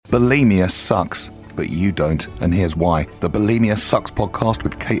Bulimia sucks, but you don't, and here's why. The Bulimia Sucks podcast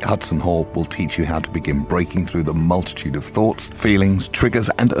with Kate Hudson Hall will teach you how to begin breaking through the multitude of thoughts, feelings, triggers,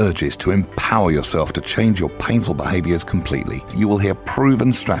 and urges to empower yourself to change your painful behaviors completely. You will hear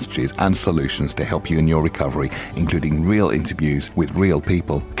proven strategies and solutions to help you in your recovery, including real interviews with real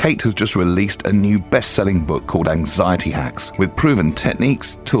people. Kate has just released a new best-selling book called Anxiety Hacks, with proven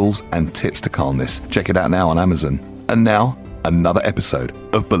techniques, tools, and tips to calmness. Check it out now on Amazon. And now, another episode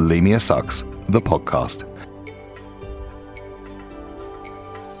of Bulimia Sucks, the podcast.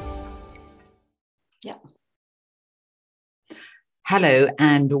 Yeah. Hello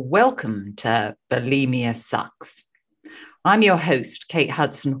and welcome to Bulimia Sucks. I'm your host, Kate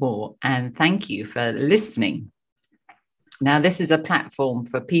Hudson Hall, and thank you for listening. Now, this is a platform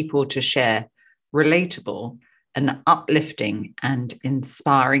for people to share relatable and uplifting and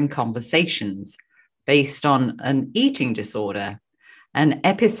inspiring conversations based on an eating disorder, and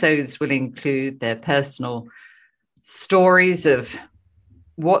episodes will include their personal stories of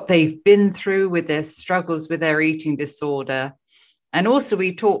what they've been through with their struggles with their eating disorder. And also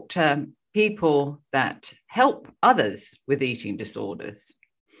we talk to people that help others with eating disorders.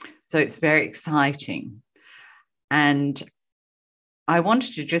 So it's very exciting. And I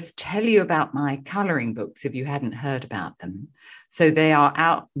wanted to just tell you about my coloring books if you hadn't heard about them. So they are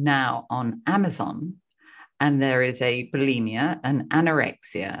out now on Amazon, and there is a bulimia, an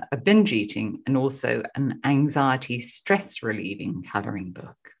anorexia, a binge eating, and also an anxiety stress relieving coloring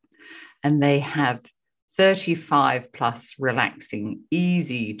book. And they have 35 plus relaxing,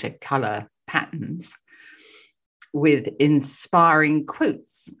 easy to color patterns with inspiring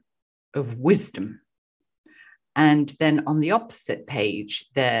quotes of wisdom. And then on the opposite page,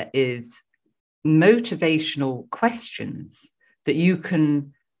 there is motivational questions that you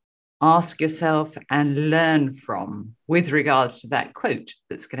can ask yourself and learn from with regards to that quote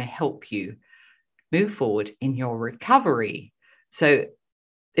that's going to help you move forward in your recovery. So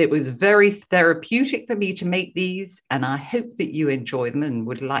it was very therapeutic for me to make these, and I hope that you enjoy them and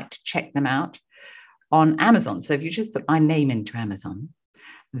would like to check them out on Amazon. So if you just put my name into Amazon,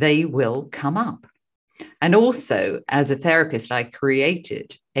 they will come up. And also, as a therapist, I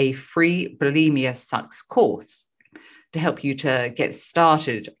created a free Bulimia Sucks course to help you to get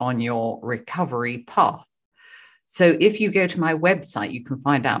started on your recovery path. So if you go to my website, you can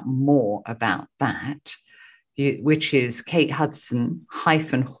find out more about that, which is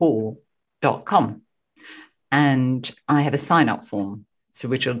katehudson-hall.com. And I have a sign-up form, so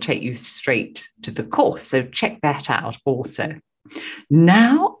which will take you straight to the course. So check that out also.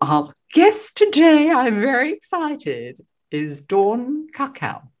 Now, our guest today, I'm very excited, is Dawn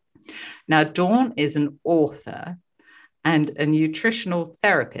Kukow. Now, Dawn is an author and a nutritional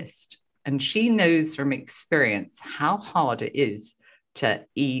therapist, and she knows from experience how hard it is to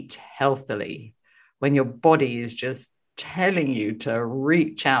eat healthily when your body is just telling you to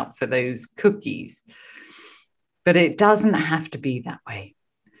reach out for those cookies. But it doesn't have to be that way.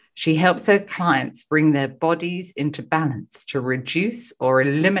 She helps her clients bring their bodies into balance to reduce or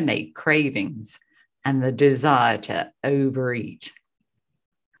eliminate cravings and the desire to overeat.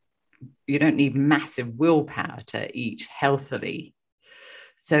 You don't need massive willpower to eat healthily.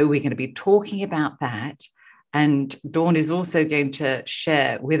 So we're going to be talking about that. And Dawn is also going to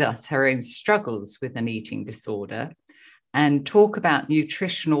share with us her own struggles with an eating disorder and talk about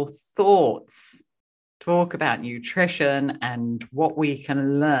nutritional thoughts, talk about nutrition and what we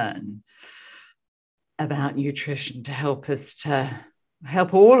can learn about nutrition to help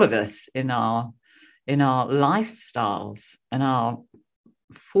all of us in our lifestyles and our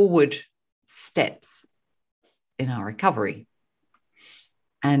forward steps in our recovery.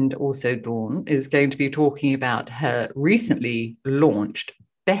 And also Dawn is going to be talking about her recently launched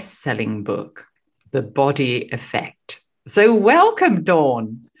best-selling book, The Body Effect. So welcome,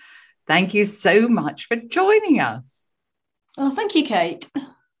 Dawn. Thank you so much for joining us. Oh, thank you, Kate.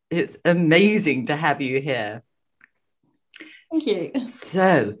 It's amazing to have you here. Thank you.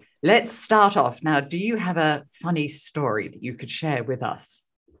 So let's start off. Now, do you have a funny story that you could share with us?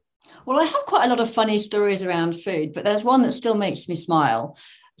 Well, I have quite a lot of funny stories around food, but there's one that still makes me smile.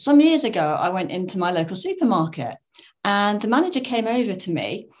 Some years ago, I went into my local supermarket and the manager came over to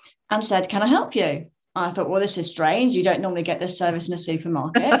me and said, "Can I help you?" I thought, well, this is strange. You don't normally get this service in a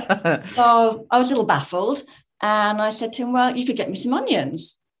supermarket. So I was a little baffled. And I said to him, well, you could get me some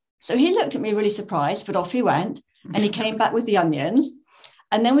onions. So he looked at me really surprised, but off he went. And he came back with the onions.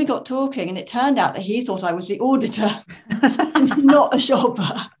 And then we got talking, and it turned out that he thought I was the auditor and not a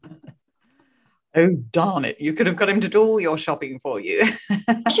shopper. Oh, darn it. You could have got him to do all your shopping for you.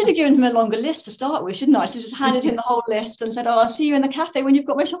 I should have given him a longer list to start with, shouldn't I? I should have just handed him the whole list and said, oh, I'll see you in the cafe when you've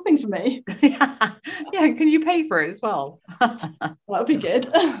got my shopping for me. Yeah, can you pay for it as well? That would be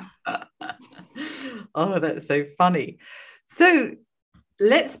good. Oh, that's so funny. So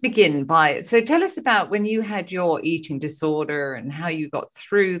let's begin so tell us about when you had your eating disorder and how you got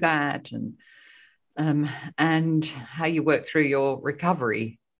through that, and how you worked through your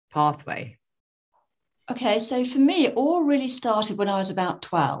recovery pathway. Okay, so for me, it all really started when I was about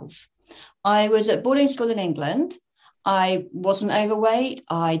 12. I was at boarding school in England. I wasn't overweight.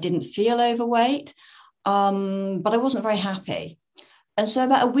 I didn't feel overweight, but I wasn't very happy. And so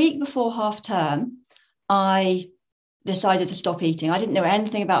about a week before half term, I decided to stop eating. I didn't know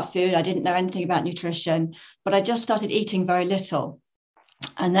anything about food. I didn't know anything about nutrition, but I just started eating very little.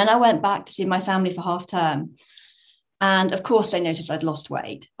 And then I went back to see my family for half term. And of course, they noticed I'd lost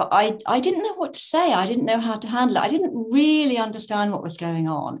weight, but I didn't know what to say. I didn't know how to handle it. I didn't really understand what was going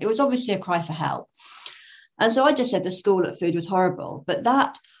on. It was obviously a cry for help. And so I just said the school at food was horrible. But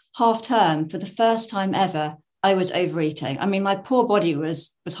that half term, for the first time ever, I was overeating. I mean, my poor body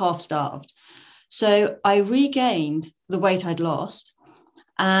was half starved. So I regained the weight I'd lost.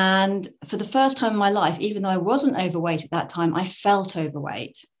 And for the first time in my life, even though I wasn't overweight at that time, I felt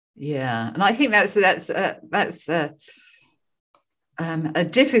overweight. Yeah, and I think that's a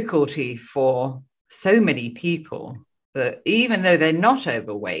difficulty for so many people, that even though they're not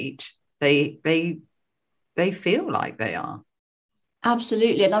overweight, they feel like they are.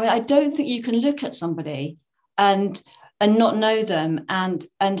 Absolutely. And I mean, I don't think you can look at somebody and not know them and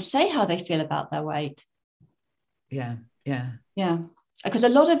say how they feel about their weight. Yeah. Because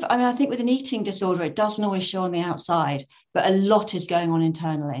I think with an eating disorder, it doesn't always show on the outside, but a lot is going on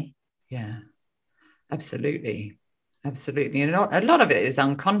internally. Yeah, absolutely. And a lot of it is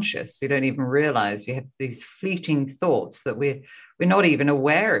unconscious. We don't even realize we have these fleeting thoughts that we're not even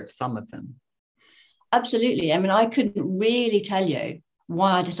aware of some of them. Absolutely. I mean, I couldn't really tell you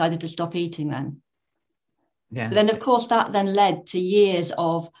why I decided to stop eating then. Yeah. But then, of course, that then led to years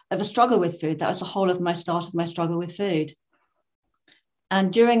of a struggle with food. That was the whole of my start of my struggle with food.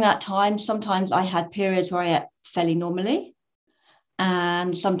 And during that time, sometimes I had periods where I ate fairly normally.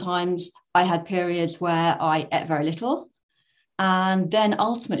 And sometimes I had periods where I ate very little. And then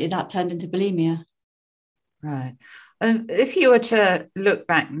ultimately that turned into bulimia. Right. And if you were to look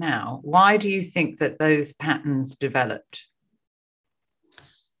back now, why do you think that those patterns developed?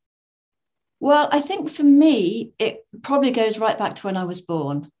 Well, I think for me, it probably goes right back to when I was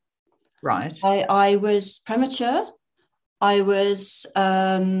born. Right. I was premature. I was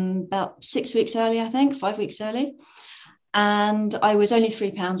about 6 weeks early, I think, 5 weeks early. And I was only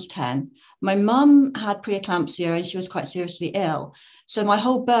 3 pounds 10. My mum had preeclampsia and she was quite seriously ill. So my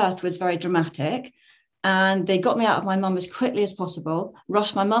whole birth was very dramatic. And they got me out of my mum as quickly as possible,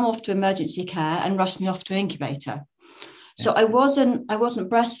 rushed my mum off to emergency care and rushed me off to an incubator. So I wasn't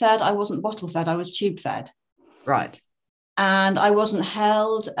breastfed, I wasn't bottle fed, I was tube fed. Right. And I wasn't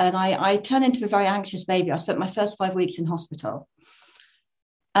held, and I turned into a very anxious baby. I spent my first 5 weeks in hospital.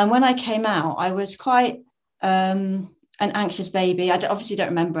 And when I came out, I was quite an anxious baby. I obviously don't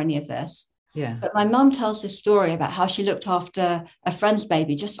remember any of this. Yeah. But my mum tells this story about how she looked after a friend's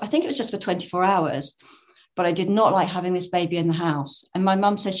baby. I think it was just for 24 hours. But I did not like having this baby in the house. And my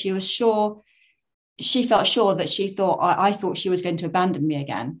mum says she felt sure that I thought she was going to abandon me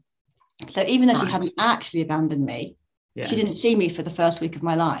again. So even though she hadn't actually abandoned me, she didn't see me for the first week of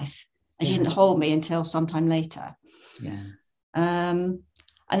my life. And she didn't hold me until sometime later. Yeah. And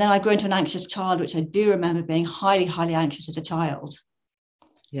then I grew into an anxious child, which I do remember being highly, highly anxious as a child.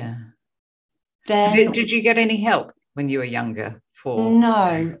 Yeah. Then, did you get any help when you were younger for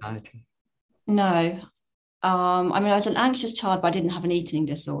anxiety? No. I was an anxious child, but I didn't have an eating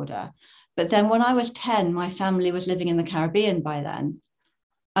disorder. But then when I was 10, my family was living in the Caribbean by then.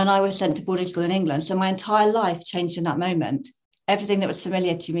 And I was sent to boarding school in England. So my entire life changed in that moment. Everything that was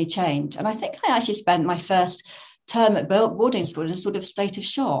familiar to me changed. And I think I actually spent my first term at boarding school in a sort of state of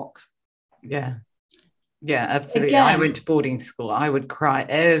shock. Yeah. Yeah, absolutely. Again, I went to boarding school. I would cry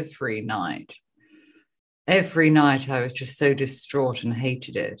every night. Every night I was just so distraught and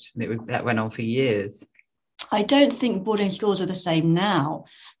hated it. And that went on for years. I don't think boarding schools are the same now.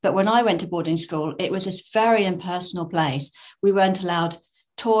 But when I went to boarding school, it was this very impersonal place. We weren't allowed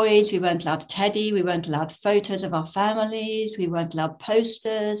toys, we weren't allowed teddy, we weren't allowed photos of our families, we weren't allowed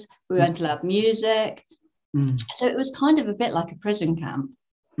posters, we weren't allowed music. So it was kind of a bit like a prison camp.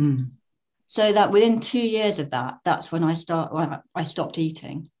 So that within 2 years of that's when I stopped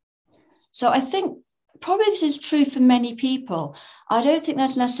eating. So I think probably this is true for many people. I don't think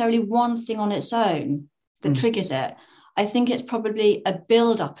there's necessarily one thing on its own that triggers it. I think it's probably a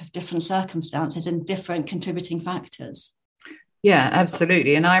build-up of different circumstances and different contributing factors. Yeah,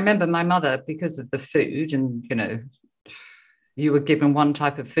 absolutely. And I remember my mother, because of the food, and, you know, you were given one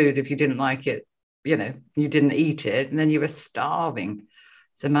type of food. If you didn't like it, you know, you didn't eat it, and then you were starving.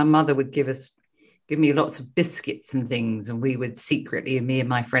 So my mother would give me lots of biscuits and things, and we would secretly, me and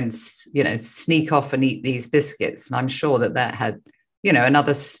my friends, you know, sneak off and eat these biscuits. And I'm sure that had, you know,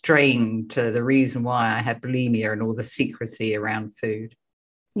 another strain to the reason why I had bulimia and all the secrecy around food.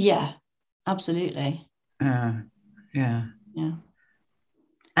 Yeah, absolutely. Yeah. Yeah.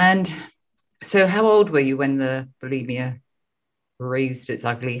 And so how old were you when the bulimia raised its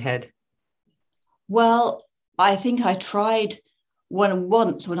ugly head? Well, I think I tried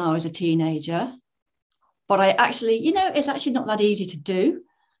once when I was a teenager, but I actually, you know, it's actually not that easy to do.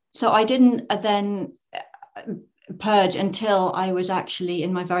 So I didn't then purge until I was actually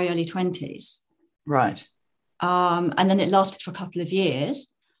in my very early 20s. Right. And then it lasted for a couple of years.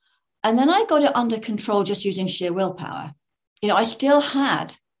 And then I got it under control just using sheer willpower. You know, I still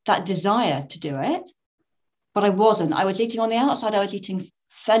had that desire to do it, but I wasn't. I was eating on the outside. I was eating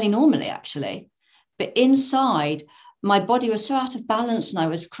fairly normally, actually. But inside, my body was so out of balance, and I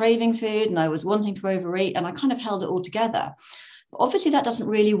was craving food and I was wanting to overeat, and I kind of held it all together. But obviously, that doesn't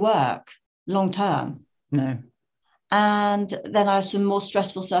really work long term. No. And then some more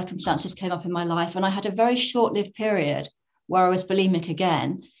stressful circumstances came up in my life, and I had a very short-lived period where I was bulimic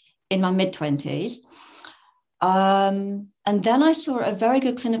again in my mid-20s. And then I saw a very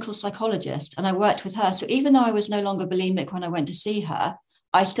good clinical psychologist, and I worked with her. So even though I was no longer bulimic when I went to see her,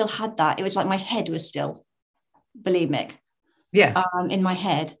 I still had that. It was like my head was still bulimic. Yeah. In my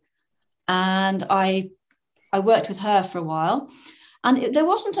head. And I worked with her for a while. And there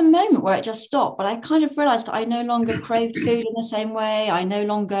wasn't a moment where it just stopped, but I kind of realized that I no longer craved food in the same way. I no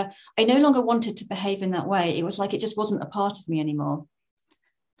longer wanted to behave in that way. It was like it just wasn't a part of me anymore.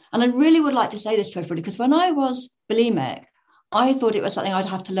 And I really would like to say this to everybody, because when I was bulimic, I thought it was something I'd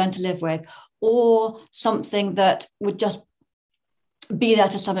have to learn to live with, or something that would just be there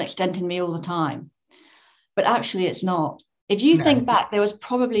to some extent in me all the time. But actually, it's not. If you think back, there was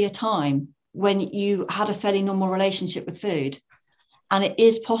probably a time when you had a fairly normal relationship with food, and it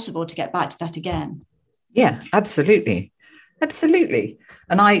is possible to get back to that again. Yeah, absolutely. Absolutely.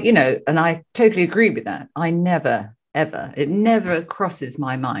 And I totally agree with that. I never, ever, it never crosses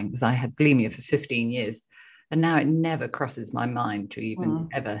my mind, because I had bulimia for 15 years. And now it never crosses my mind to even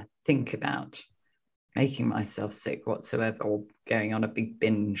ever think about making myself sick whatsoever, or going on a big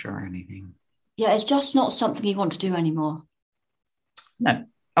binge or anything. Yeah, it's just not something you want to do anymore. No.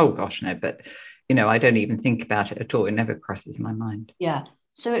 Oh, gosh, no. But, you know, I don't even think about it at all. It never crosses my mind. Yeah.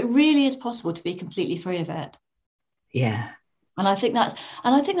 So it really is possible to be completely free of it. Yeah. And I think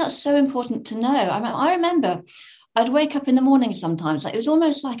that's so important to know. I remember I'd wake up in the morning sometimes. It was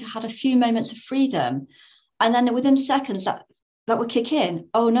almost like I had a few moments of freedom. And then within seconds, that would kick in.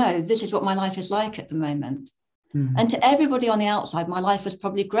 Oh, no, this is what my life is like at the moment. Mm. And to everybody on the outside, my life was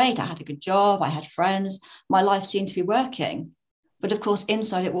probably great. I had a good job. I had friends. My life seemed to be working. But of course,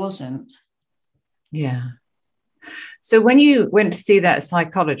 inside it wasn't. Yeah. So when you went to see that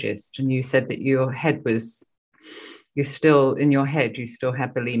psychologist and you said that you still in your head, you still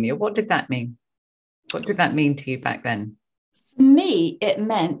had bulimia, what did that mean? What did that mean to you back then? For me, it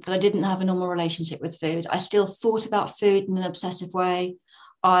meant that I didn't have a normal relationship with food. I still thought about food in an obsessive way.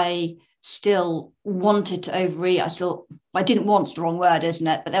 I still wanted to overeat. I didn't want's the wrong word, isn't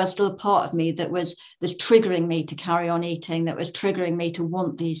it? But there was still a part of me that was triggering me to carry on eating, that was triggering me to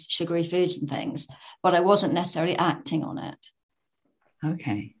want these sugary foods and things, but I wasn't necessarily acting on it.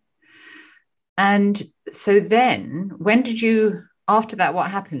 Okay. And so then after that,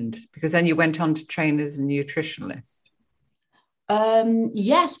 what happened? Because then you went on to train as a nutritionalist.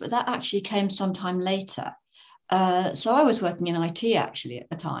 Yes, but that actually came sometime later. So I was working in IT actually at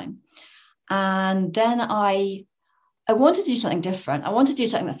the time. And then I wanted to do something different. I wanted to do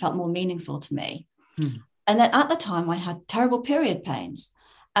something that felt more meaningful to me. And then at the time I had terrible period pains.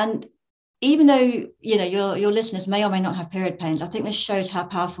 And even though, you know, your listeners may or may not have period pains, I think this shows how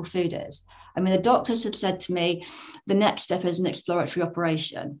powerful food is. I mean, the doctors had said to me, the next step is an exploratory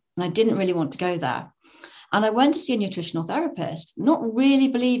operation. And I didn't really want to go there. And I went to see a nutritional therapist, not really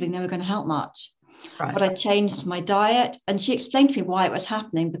believing they were going to help much. Right. But I changed my diet, and she explained to me why it was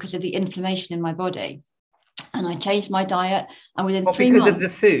happening, because of the inflammation in my body. And I changed my diet, and within 3 months... Because of the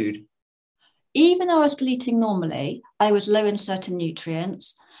food? Even though I was still eating normally, I was low in certain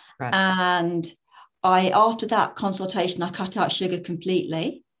nutrients. Right. And after that consultation, I cut out sugar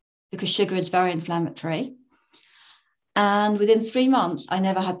completely. because sugar is very inflammatory. And within 3 months, I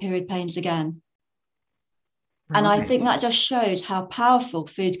never had period pains again. Right. And I think that just shows how powerful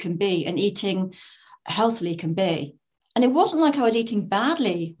food can be and eating healthily can be. And it wasn't like I was eating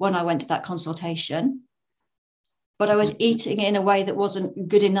badly when I went to that consultation, but I was eating in a way that wasn't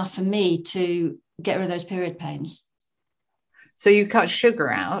good enough for me to get rid of those period pains. So you cut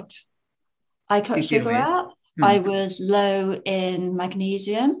sugar out? I cut sugar out. I was low in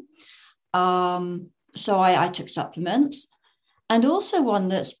magnesium. So I took supplements. And also one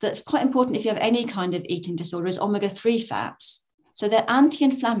that's quite important if you have any kind of eating disorder is omega-3 fats. So they're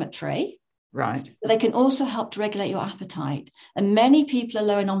anti-inflammatory. Right. But they can also help to regulate your appetite. And many people are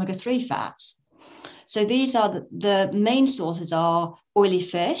low in omega-3 fats. So these are the main sources are oily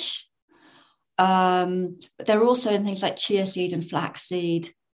fish. But they're also in things like chia seed and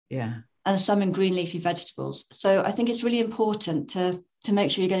flaxseed. Yeah. And some in green leafy vegetables. So I think it's really important to make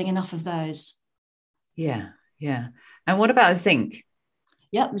sure you're getting enough of those. Yeah, yeah. And what about zinc?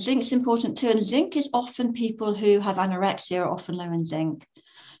 Yep, zinc's important too. And zinc is often people who have anorexia are often low in zinc.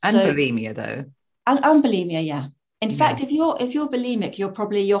 And bulimia, though. And bulimia, yeah. In fact, if you're bulimic,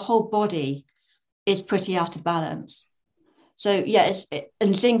 your whole body is pretty out of balance. So yeah,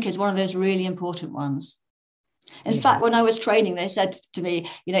 and zinc is one of those really important ones. In fact, when I was training, they said to me,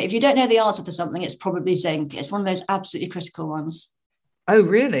 if you don't know the answer to something, it's probably zinc. It's one of those absolutely critical ones. Oh,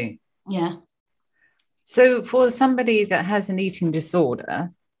 really? Yeah. So for somebody that has an eating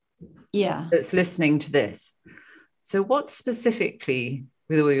disorder, that's listening to this, so what specifically,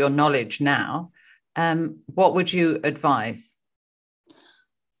 with all your knowledge now, what would you advise?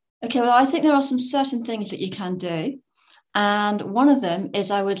 Okay, well, I think there are some certain things that you can do. And one of them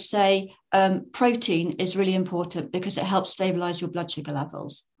is, I would say, protein is really important because it helps stabilize your blood sugar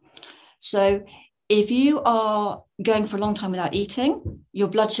levels. So if you are going for a long time without eating, your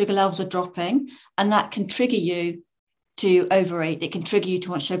blood sugar levels are dropping, and that can trigger you to overeat. It can trigger you to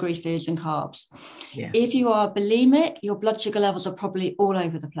want sugary foods and carbs. Yeah. If you are bulimic, your blood sugar levels are probably all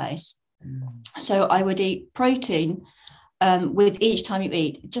over the place. So I would eat protein with each time you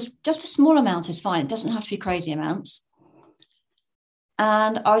eat. Just a small amount is fine. It doesn't have to be crazy amounts.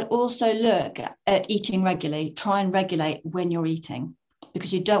 And I would also look at eating regularly. Try and regulate when you're eating,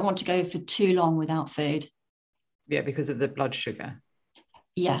 because you don't want to go for too long without food. Yeah, because of the blood sugar.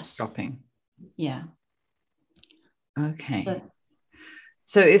 Yes. Dropping. Yeah. Okay.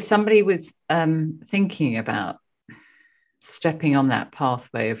 So if somebody was thinking about stepping on that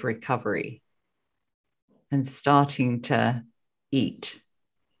pathway of recovery and starting to eat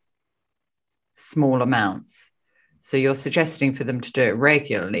small amounts, so you're suggesting for them to do it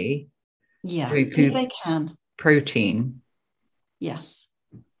regularly? Yeah, if they can. Protein. Yes.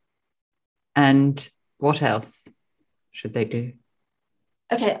 And what else should they do?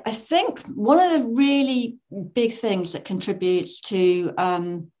 Okay, I think one of the really big things that contributes to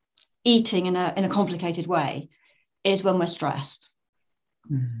eating in a complicated way is when we're stressed.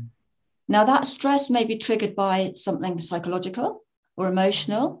 Mm-hmm. Now, that stress may be triggered by something psychological or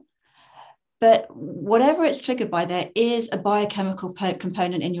emotional, but whatever it's triggered by, there is a biochemical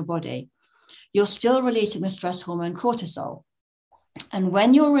component in your body. You're still releasing the stress hormone cortisol. And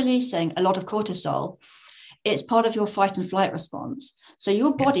when you're releasing a lot of cortisol, it's part of your fight and flight response. So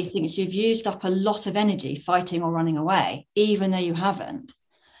your body thinks you've used up a lot of energy fighting or running away, even though you haven't.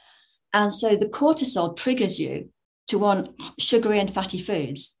 And so the cortisol triggers you to want sugary and fatty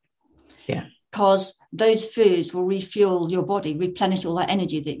foods. Yeah. Because those foods will refuel your body, replenish all that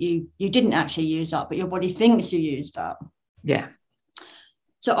energy that you didn't actually use up, but your body thinks you used up. Yeah.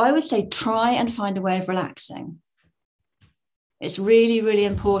 So I would say try and find a way of relaxing. It's really, really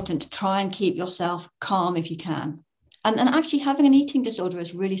important to try and keep yourself calm if you can. And actually having an eating disorder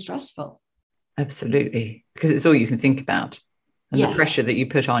is really stressful. Absolutely. Because it's all you can think about. And the pressure that you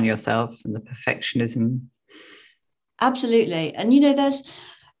put on yourself and the perfectionism. Absolutely. And, there's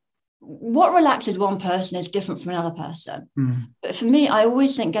what relaxes one person is different from another person. Mm. But for me, I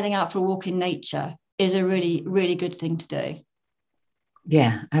always think getting out for a walk in nature is a really, really good thing to do.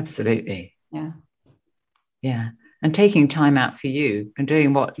 Yeah, absolutely. Yeah. Yeah. And taking time out for you and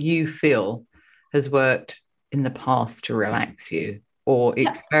doing what you feel has worked in the past to relax you, or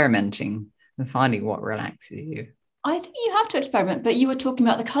experimenting and finding what relaxes you. I think you have to experiment, but you were talking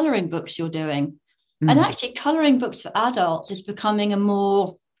about the colouring books you're doing. Mm. And actually colouring books for adults is becoming a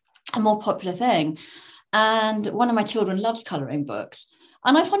more popular thing. And one of my children loves colouring books.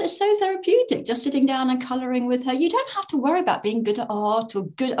 And I find it so therapeutic, just sitting down and colouring with her. You don't have to worry about being good at art or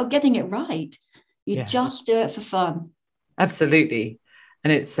getting it right. You just do it for fun. Absolutely.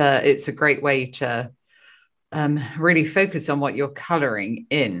 And it's a great way to really focus on what you're colouring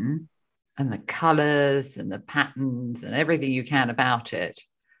in and the colours and the patterns and everything you can about it,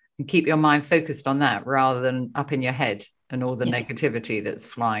 and keep your mind focused on that rather than up in your head and all the negativity that's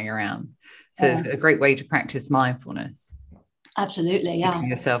flying around. So it's a great way to practice mindfulness. Absolutely, yeah. Keeping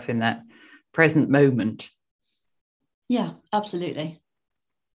yourself in that present moment. Yeah, absolutely.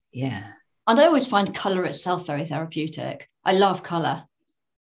 Yeah. And I always find colour itself very therapeutic. I love colour.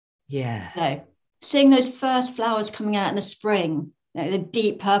 Yeah. You know, seeing those first flowers coming out in the spring, you know, the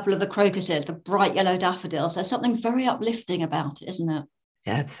deep purple of the crocuses, the bright yellow daffodils, there's something very uplifting about it, isn't it?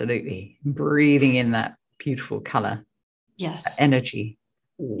 Yeah, absolutely. Breathing in that beautiful colour. Yes. That energy.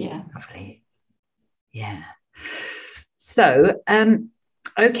 Ooh, yeah. Lovely. Yeah. So,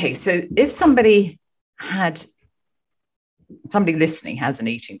 okay. So if somebody listening has an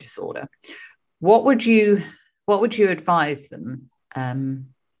eating disorder, what would you advise them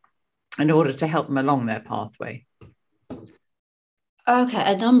in order to help them along their pathway? Okay,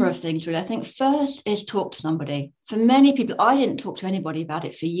 a number of things, really. I think first is talk to somebody. For many people, I didn't talk to anybody about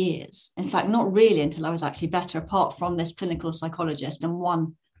it for years. In fact, not really until I was actually better, apart from this clinical psychologist and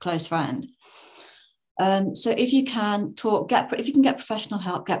one close friend. So if you can if you can get professional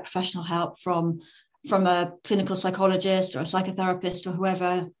help from a clinical psychologist or a psychotherapist or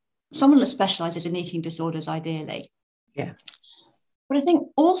whoever, someone that specializes in eating disorders, ideally. Yeah. But I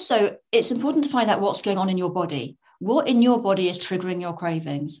think also it's important to find out what's going on in your body. What in your body is triggering your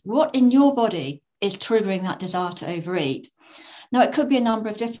cravings? What in your body is triggering that desire to overeat? Now, it could be a number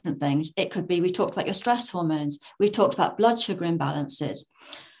of different things. It could be, we talked about your stress hormones. We've talked about blood sugar imbalances.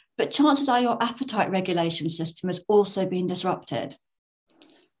 But chances are your appetite regulation system has also been disrupted.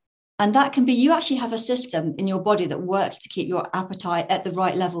 And that can be, you actually have a system in your body that works to keep your appetite at the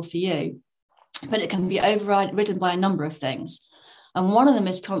right level for you. But it can be overridden by a number of things. And one of them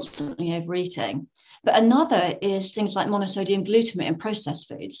is constantly overeating. But another is things like monosodium glutamate in processed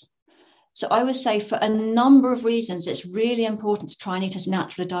foods. So I would say for a number of reasons, it's really important to try and eat as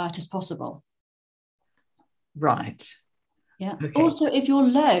natural a diet as possible. Right. Yeah. Okay. Also, if you're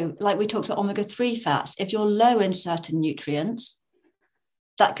low, like we talked about omega-3 fats, if you're low in certain nutrients,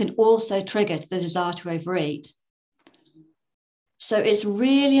 that can also trigger the desire to overeat. So it's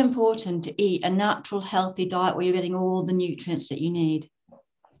really important to eat a natural, healthy diet where you're getting all the nutrients that you need.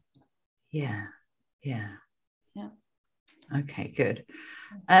 Yeah. Okay, good.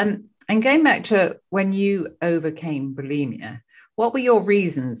 And going back to when you overcame bulimia, what were your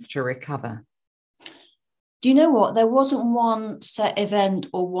reasons to recover? Do you know what? There wasn't one set event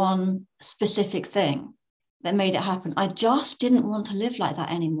or one specific thing that made it happen. I just didn't want to live like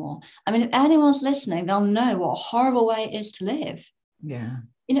that anymore. I mean, if anyone's listening, they'll know what a horrible way it is to live. Yeah.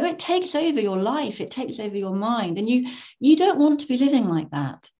 You know, it takes over your life. It takes over your mind. And you don't want to be living like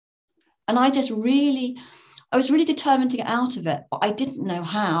that. And I was really determined to get out of it, but I didn't know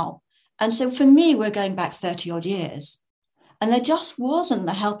how. And so for me, we're going back 30 odd years. And there just wasn't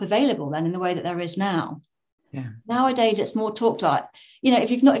the help available then in the way that there is now. Yeah. Nowadays, it's more talked about. You know,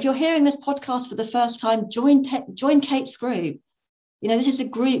 if you're hearing this podcast for the first time, join Kate's group. You know, this is a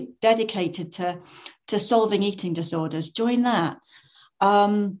group dedicated to solving eating disorders. Join that.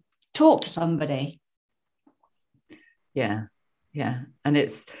 Talk to somebody. Yeah. And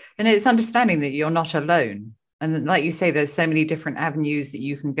it's understanding that you're not alone. And like you say, there's so many different avenues that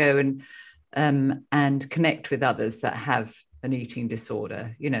you can go and connect with others that have an eating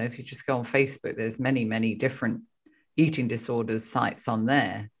disorder. You know, if you just go on Facebook, there's many different eating disorders sites on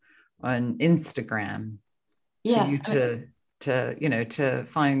there, on Instagram. Yeah. To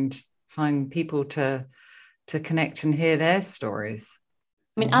find people to connect and hear their stories.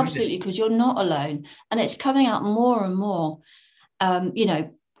 I mean, absolutely, because you're not alone. And it's coming out more and more, you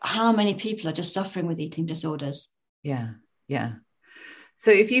know, how many people are just suffering with eating disorders. Yeah. So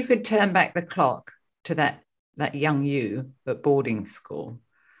if you could turn back the clock to that young you at boarding school,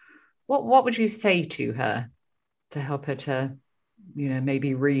 what would you say to her to help her to, you know,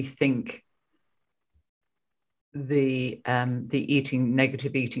 maybe rethink the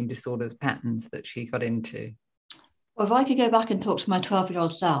negative eating disorders patterns that she got into? Well, if I could go back and talk to my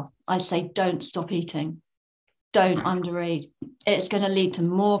 12-year-old self, I'd say, don't stop eating. Don't undereat. It's going to lead to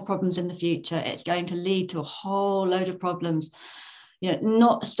more problems in the future. It's going to lead to a whole load of problems. You know,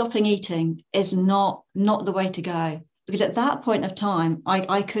 not stopping eating is not the way to go, because at that point of time,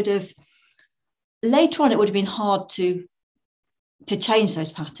 I could have, later on, it would have been hard to change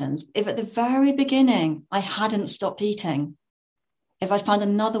those patterns. If at the very beginning, I hadn't stopped eating, if I'd found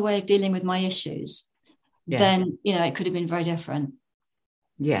another way of dealing with my issues, then, you know, it could have been very different.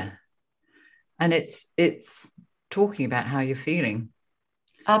 Yeah. And it's talking about how you're feeling.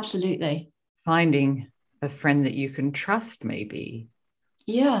 Absolutely. Finding a friend that you can trust, maybe.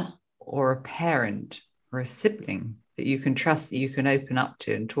 Yeah. Or a parent or a sibling that you can trust, that you can open up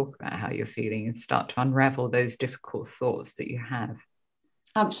to and talk about how you're feeling and start to unravel those difficult thoughts that you have.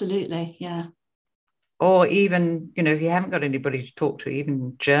 Absolutely. Yeah. Or even, if you haven't got anybody to talk to,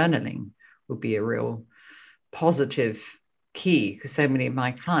 even journaling would be a real positive key, because so many of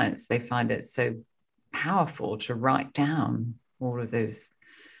my clients, they find it so powerful to write down all of those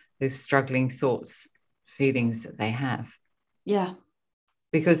struggling thoughts, feelings that they have. Yeah.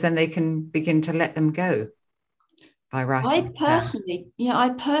 Because then they can begin to let them go by writing. I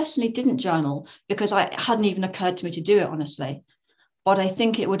personally didn't journal because it hadn't even occurred to me to do it, honestly. But I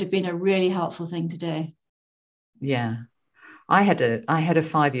think it would have been a really helpful thing to do. Yeah. I had a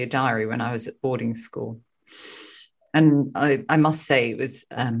 5-year diary when I was at boarding school. And I must say it was,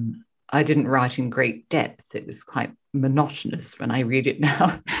 I didn't write in great depth. It was quite monotonous when I read it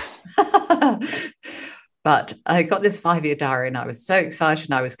now. But I got this 5-year diary and I was so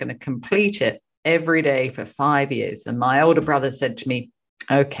excited I was going to complete it every day for 5 years. And my older brother said to me,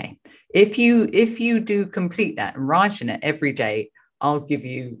 okay, if you do complete that and write in it every day, I'll give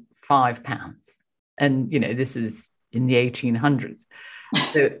you £5. And, this was in the 1800s.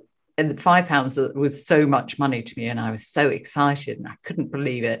 So, and the £5 was so much money to me. And I was so excited and I couldn't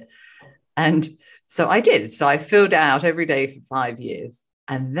believe it. And so I did. So I filled it out every day for 5 years.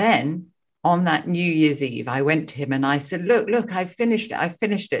 And then on that New Year's Eve, I went to him and I said, look, I finished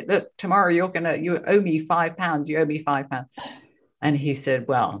it. Look, tomorrow you owe me £5. You owe me £5. And he said,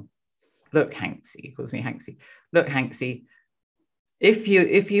 well, look, Hanksy, he calls me Hanksy. Look, Hanksy, if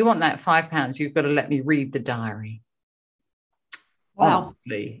you want that £5, you've got to let me read the diary. Wow.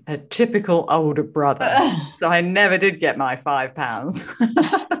 Honestly, a typical older brother. So I never did get my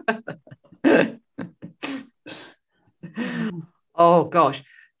 £5. Oh, gosh.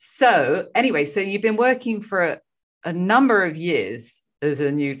 So anyway, so you've been working for a number of years as a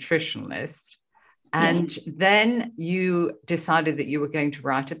nutritionist, and then you decided that you were going to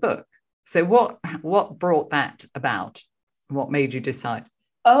write a book. So what brought that about? What made you decide?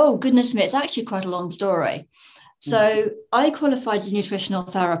 Oh, goodness me. It's actually quite a long story. So I qualified as a nutritional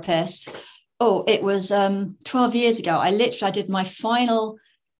therapist. Oh, it was 12 years ago. I did my final,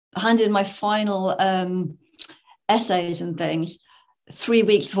 handed in my final essays and things 3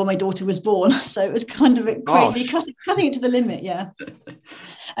 weeks before my daughter was born. So it was kind of crazy, cutting it to the limit. Yeah.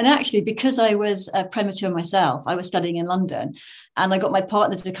 And actually, because I was premature myself, I was studying in London and I got my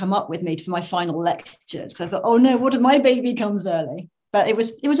partner to come up with me for my final lectures. Because I thought, oh no, what if my baby comes early? But it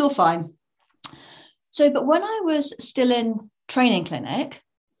was all fine. So, but when I was still in training clinic,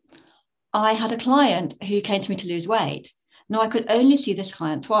 I had a client who came to me to lose weight. Now, I could only see this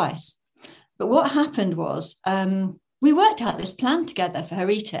client twice. But what happened was we worked out this plan together for her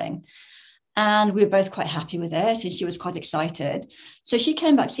eating. And we were both quite happy with it. And she was quite excited. So she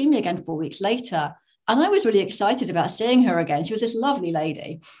came back to see me again 4 weeks later. And I was really excited about seeing her again. She was this lovely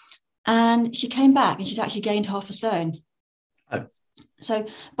lady. And she came back and she'd actually gained half a stone. Oh. So,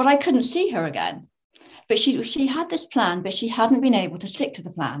 but I couldn't see her again. But she had this plan, but she hadn't been able to stick to the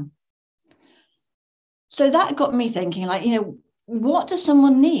plan. So that got me thinking, like, what does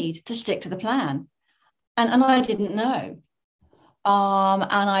someone need to stick to the plan? And I didn't know.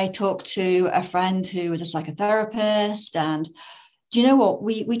 And I talked to a friend who was a psychotherapist. And do you know what?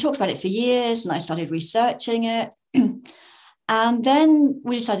 We talked about it for years and I started researching it. And then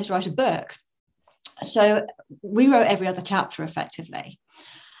we decided to write a book. So we wrote every other chapter effectively.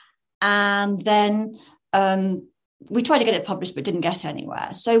 And then we tried to get it published, but didn't get anywhere.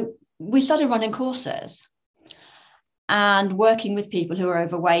 So we started running courses and working with people who are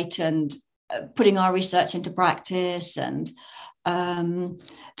overweight and putting our research into practice. And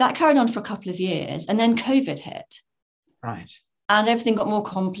that carried on for a couple of years. And then COVID hit. Right. And everything got more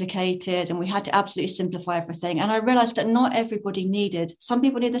complicated and we had to absolutely simplify everything. And I realized that not everybody some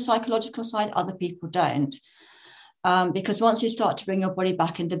people need the psychological side, other people don't. Because once you start to bring your body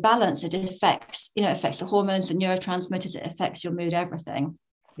back into balance, it affects the hormones, the neurotransmitters, it affects your mood, everything.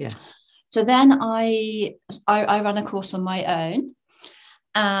 Yeah. So then I ran a course on my own,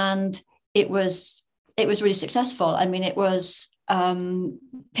 and it was really successful. I mean, it was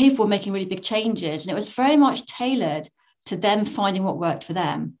people were making really big changes, and it was very much tailored to them finding what worked for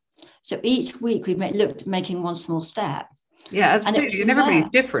them. So each week we looked at making one small step. Yeah, absolutely. And everybody's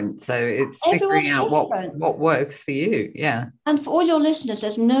different. So it's figuring out what works for you. Yeah. And for all your listeners,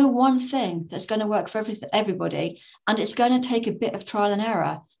 there's no one thing that's going to work for everybody. And it's going to take a bit of trial and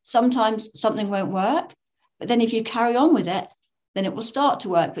error. Sometimes something won't work, but then if you carry on with it, then it will start to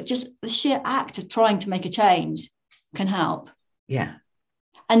work. But just the sheer act of trying to make a change can help. Yeah.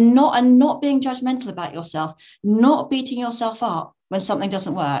 and not being judgmental about yourself, not beating yourself up when something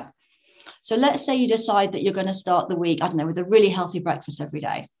doesn't work. So let's say you decide that you're going to start the week, I don't know, with a really healthy breakfast every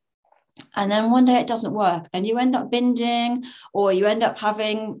day. And then one day it doesn't work and you end up binging, or you end up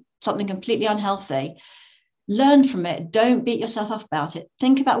having something completely unhealthy. Learn from it. Don't beat yourself up about it.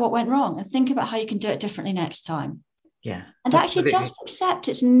 Think about what went wrong and think about how you can do it differently next time. Yeah. And absolutely. Actually just accept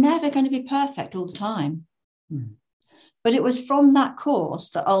it's never going to be perfect all the time. But it was from that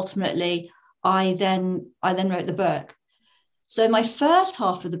course that ultimately I then wrote the book. So my first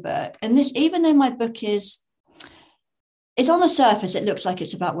half of the book, and this, even though my book is on the surface, it looks like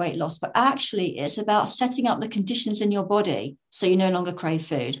it's about weight loss, but actually it's about setting up the conditions in your body so you no longer crave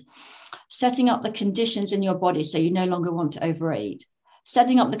food, setting up the conditions in your body so you no longer want to overeat,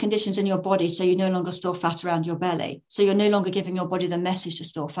 setting up the conditions in your body so you no longer store fat around your belly, so you're no longer giving your body the message to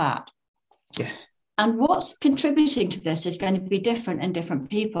store fat. Yes. And what's contributing to this is going to be different in different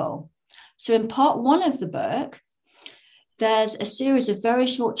people. So in part 1 of the book, there's a series of very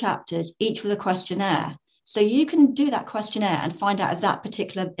short chapters, each with a questionnaire. So you can do that questionnaire and find out if that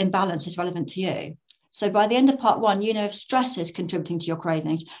particular imbalance is relevant to you. So by the end of part 1, you know if stress is contributing to your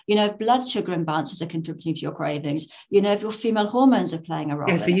cravings, you know if blood sugar imbalances are contributing to your cravings, you know if your female hormones are playing a role.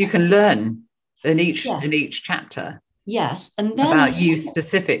 Yeah, so you can learn in each chapter. Yes. And then about you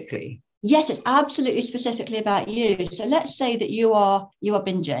specifically. Yes, it's absolutely specifically about you. So let's say that you are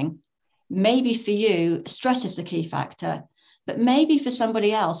binging. Maybe for you, stress is the key factor. But maybe for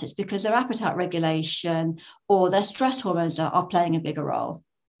somebody else, it's because their appetite regulation or their stress hormones are playing a bigger role.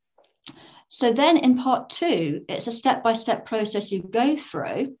 So then in part 2, it's a step-by-step process you go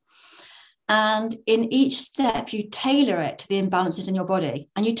through. And in each step, you tailor it to the imbalances in your body.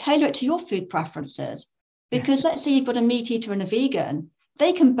 And you tailor it to your food preferences. Because let's say you've got a meat eater and a vegan.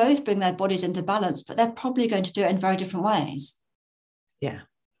 They can both bring their bodies into balance, but they're probably going to do it in very different ways. Yeah.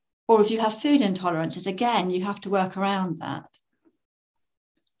 Or if you have food intolerances, again, you have to work around that.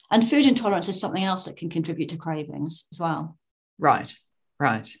 And food intolerance is something else that can contribute to cravings as well. Right.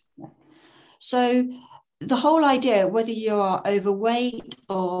 So the whole idea, whether you are overweight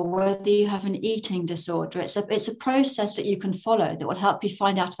or whether you have an eating disorder, it's a process that you can follow that will help you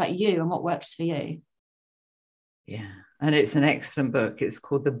find out about you and what works for you. Yeah. And it's an excellent book. It's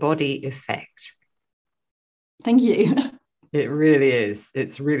called The Body Effect. Thank you. It really is.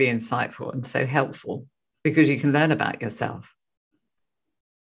 It's really insightful and so helpful because you can learn about yourself.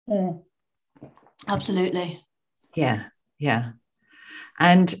 Yeah. Absolutely. Yeah.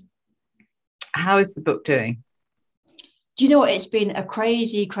 And how is the book doing? Do you know what? It's been a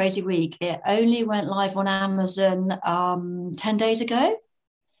crazy, crazy week. It only went live on Amazon 10 days ago.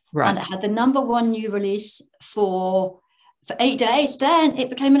 Right. And it had the #1 new release for 8 days. Then it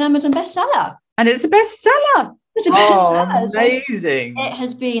became an Amazon bestseller. And it's a bestseller. It's a bestseller. Amazing. It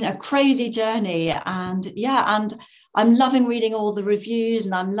has been a crazy journey. And I'm loving reading all the reviews,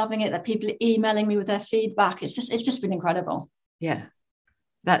 and I'm loving it that people are emailing me with their feedback. It's just been incredible. Yeah.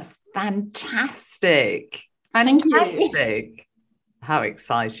 That's fantastic. Thank Fantastic. you. How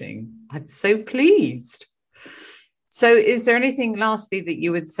exciting. I'm so pleased. So is there anything lastly that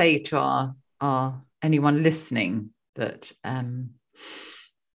you would say to our anyone listening that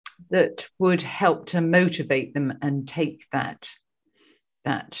that would help to motivate them and take that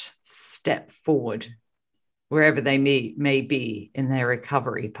step forward wherever they may be in their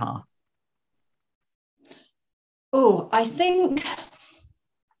recovery path? Oh, I think,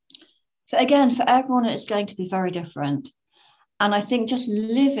 so again, for everyone, it's going to be very different. And I think just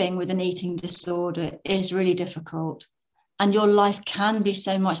living with an eating disorder is really difficult. And your life can be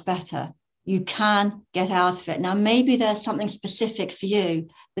so much better. You can get out of it. Now, maybe there's something specific for you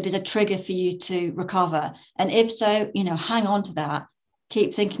that is a trigger for you to recover. And if so, hang on to that.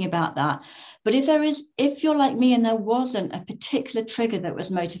 Keep thinking about that. But if you're like me and there wasn't a particular trigger that was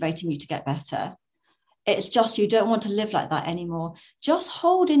motivating you to get better, it's just you don't want to live like that anymore. Just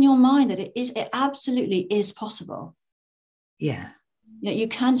hold in your mind that it absolutely is possible. Yeah. You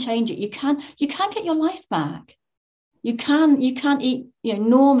can change it. You can get your life back. You can eat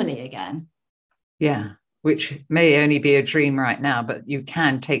normally again. Yeah, which may only be a dream right now, but you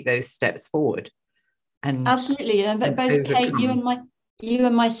can take those steps forward. And absolutely. But both Kate, you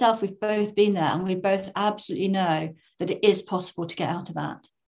and myself, we've both been there, and we both absolutely know that it is possible to get out of that.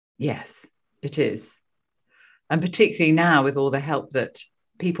 Yes, it is. And particularly now with all the help that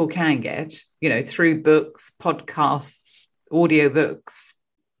people can get, through books, podcasts, audiobooks,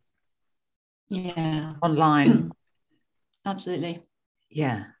 online. Absolutely.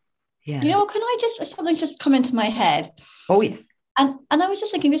 Yeah. Can I something just come into my head? Oh yes. And I was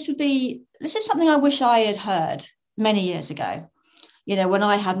just thinking this is something I wish I had heard many years ago. when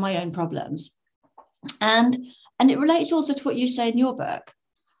I had my own problems. And it relates also to what you say in your book,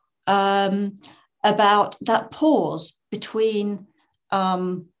 about that pause between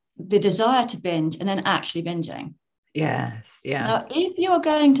the desire to binge and then actually binging. Yes. Yeah. Now, if you're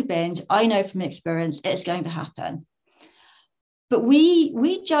going to binge, I know from experience it's going to happen. But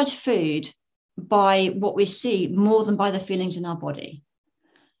we judge food by what we see more than by the feelings in our body.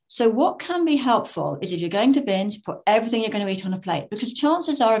 So what can be helpful is, if you're going to binge, put everything you're going to eat on a plate, because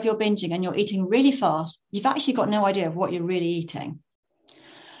chances are if you're binging and you're eating really fast, you've actually got no idea of what you're really eating.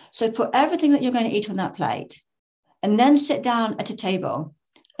 So put everything that you're going to eat on that plate, and then sit down at a table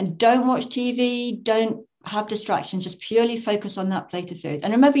and don't watch TV, don't have distractions, just purely focus on that plate of food.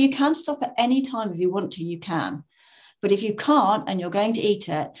 And remember, you can stop at any time if you want to, you can. But if you can't and you're going to eat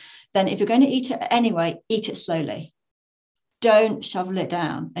it, then if you're going to eat it anyway, eat it slowly. Don't shovel it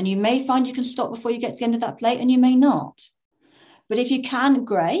down. And you may find you can stop before you get to the end of that plate, and you may not. But if you can,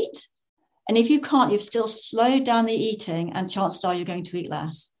 great. And if you can't, you've still slowed down the eating, and chances are you're going to eat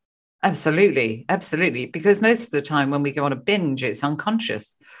less. Absolutely. Absolutely. Because most of the time when we go on a binge, it's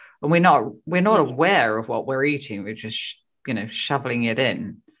unconscious, and we're not aware of what we're eating. We're just, shoveling it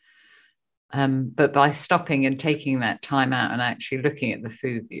in. But by stopping and taking that time out and actually looking at the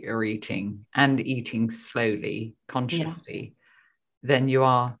food that you're eating and eating slowly, consciously, then you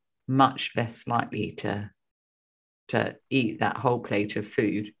are much less likely to eat that whole plate of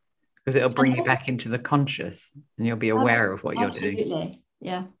food, because it'll bring you back into the conscious, and you'll be aware of what you're doing. Absolutely.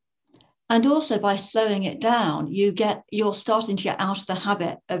 Yeah. And also, by slowing it down, you're starting to get out of the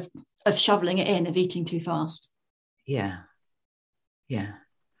habit of shoveling it in, of eating too fast. Yeah. Yeah.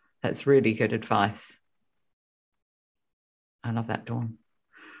 That's really good advice. I love that, Dawn.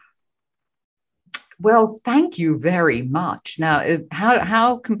 Well, thank you very much. Now,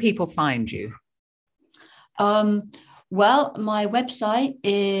 how can people find you? Well, my website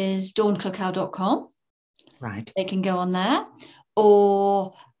is dawncookow.com. Right. They can go on there,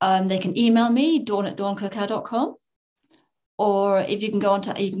 or they can email me, dawn@dawncookow.com. Or if you can go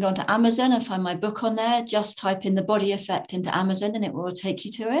onto Amazon and find my book on there. Just type in The Body Effect into Amazon and it will take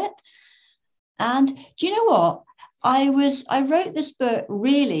you to it. And do you know what? I wrote this book,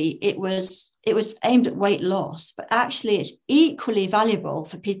 really, it was aimed at weight loss, but actually it's equally valuable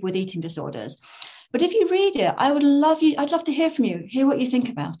for people with eating disorders. But if you read it, I'd love to hear from you, hear what you think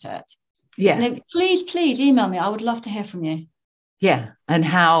about it. Yeah. Please email me. I would love to hear from you. Yeah. And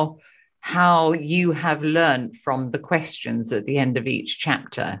how you have learned from the questions at the end of each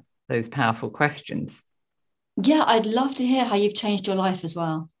chapter, those powerful questions. Yeah, I'd love to hear how you've changed your life as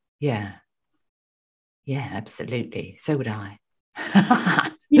well. Yeah. Yeah, absolutely. So would I. I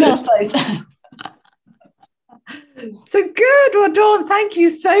suppose. So good. Well, Dawn, thank you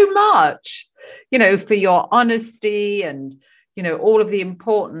so much, for your honesty and, all of the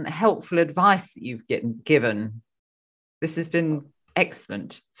important, helpful advice that you've given. This has been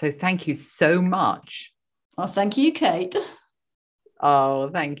excellent. So thank you so much. Well, thank you, Kate. Oh,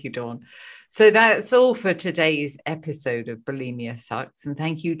 thank you, Dawn. So that's all for today's episode of Bulimia Sucks. And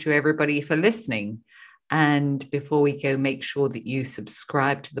thank you to everybody for listening. And before we go, make sure that you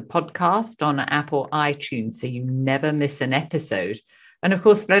subscribe to the podcast on Apple iTunes so you never miss an episode. And of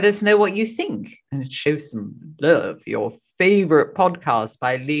course, let us know what you think and show some love, your favorite podcast,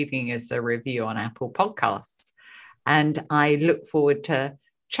 by leaving us a review on Apple Podcasts. And I look forward to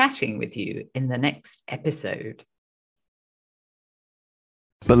chatting with you in the next episode.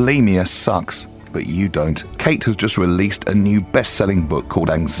 Bulimia sucks, but you don't. Kate has just released a new best-selling book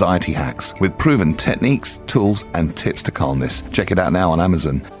called Anxiety Hacks, with proven techniques, tools, and tips to calmness. Check it out now on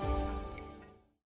Amazon.